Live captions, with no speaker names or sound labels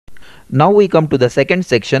Now we come to the second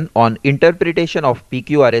section on interpretation of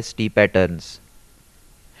PQRST patterns.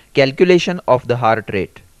 Calculation of the heart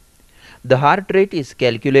rate. The heart rate is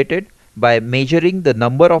calculated by measuring the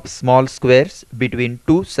number of small squares between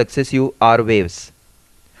two successive R waves.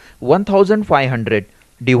 1500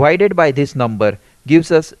 divided by this number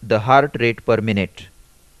gives us the heart rate per minute.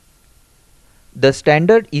 The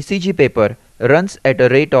standard ECG paper runs at a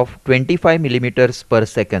rate of 25 millimeters per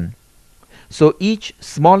second. So each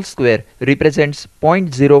small square represents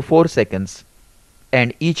 0.04 seconds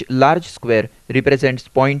and each large square represents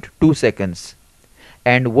 0.2 seconds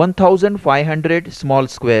and 1500 small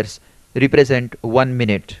squares represent 1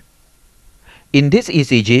 minute. In this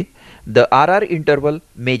ECG, the RR interval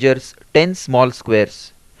measures 10 small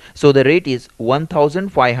squares. So the rate is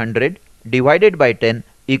 1500 divided by 10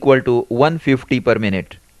 equal to 150 per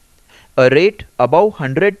minute. A rate above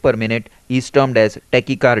 100 per minute is termed as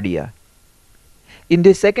tachycardia. In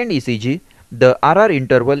the second ECG, the RR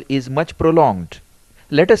interval is much prolonged.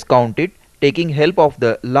 Let us count it taking help of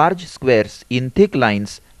the large squares in thick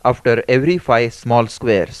lines after every 5 small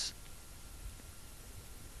squares.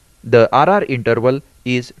 The RR interval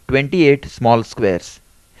is 28 small squares.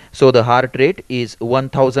 So the heart rate is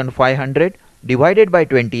 1500 divided by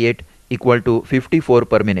 28 equal to 54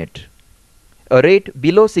 per minute. A rate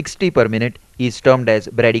below 60 per minute is termed as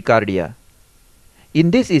bradycardia. In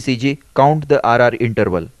this ECG, count the RR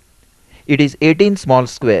interval. It is 18 small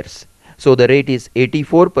squares. So the rate is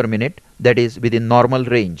 84 per minute, that is within normal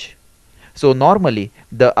range. So normally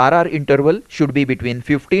the RR interval should be between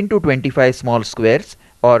 15 to 25 small squares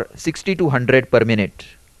or 60 to 100 per minute.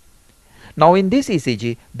 Now in this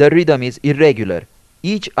ECG, the rhythm is irregular.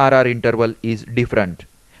 Each RR interval is different.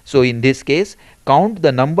 So in this case, count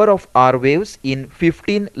the number of R waves in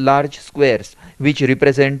 15 large squares which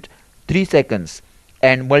represent 3 seconds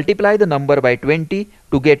and multiply the number by 20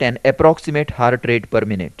 to get an approximate heart rate per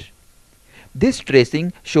minute. This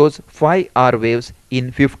tracing shows 5 R waves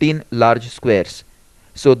in 15 large squares.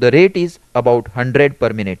 So the rate is about 100 per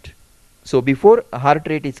minute. So before heart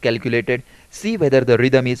rate is calculated, see whether the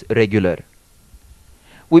rhythm is regular.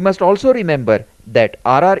 We must also remember that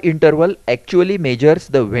RR interval actually measures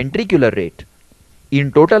the ventricular rate.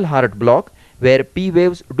 In total heart block, where P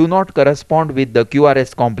waves do not correspond with the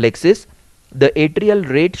QRS complexes, the atrial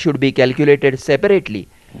rate should be calculated separately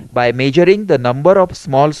by measuring the number of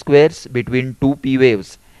small squares between two P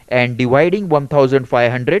waves and dividing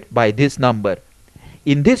 1500 by this number.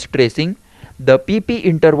 In this tracing, the PP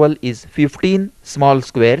interval is 15 small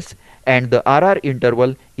squares and the RR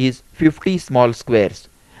interval is 50 small squares.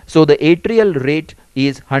 So the atrial rate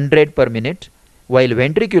is 100 per minute while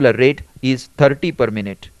ventricular rate is 30 per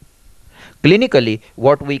minute. Clinically,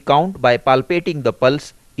 what we count by palpating the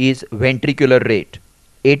pulse is ventricular rate.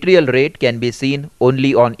 Atrial rate can be seen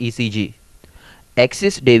only on ECG.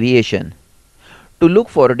 Axis deviation. To look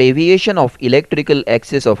for deviation of electrical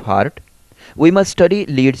axis of heart, we must study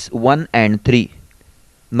leads 1 and 3.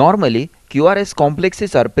 Normally, QRS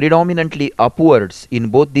complexes are predominantly upwards in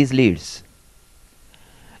both these leads.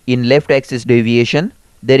 In left axis deviation,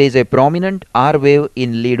 there is a prominent R wave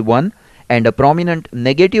in lead 1 and a prominent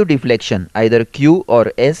negative deflection either Q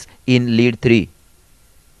or S in lead 3.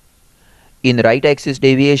 In right axis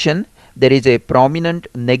deviation, there is a prominent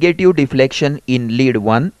negative deflection in lead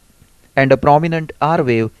 1 and a prominent R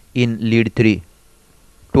wave in lead 3.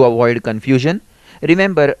 To avoid confusion,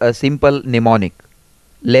 remember a simple mnemonic: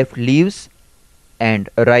 left leaves and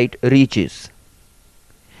right reaches.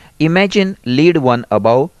 Imagine lead 1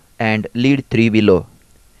 above and lead 3 below.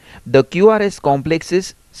 The QRS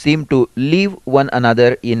complexes seem to leave one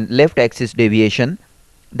another in left axis deviation,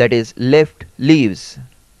 that is left leaves,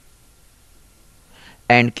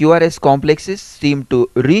 and QRS complexes seem to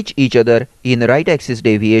reach each other in right axis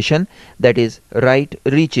deviation, that is right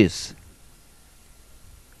reaches.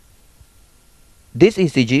 This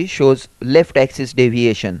ECG shows left axis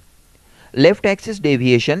deviation. Left axis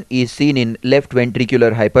deviation is seen in left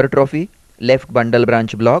ventricular hypertrophy, left bundle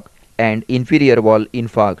branch block and inferior wall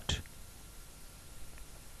infarct.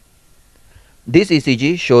 This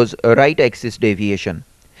ECG shows right axis deviation.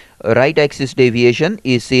 Right axis deviation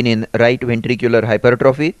is seen in right ventricular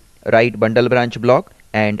hypertrophy, right bundle branch block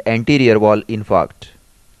and anterior wall infarct.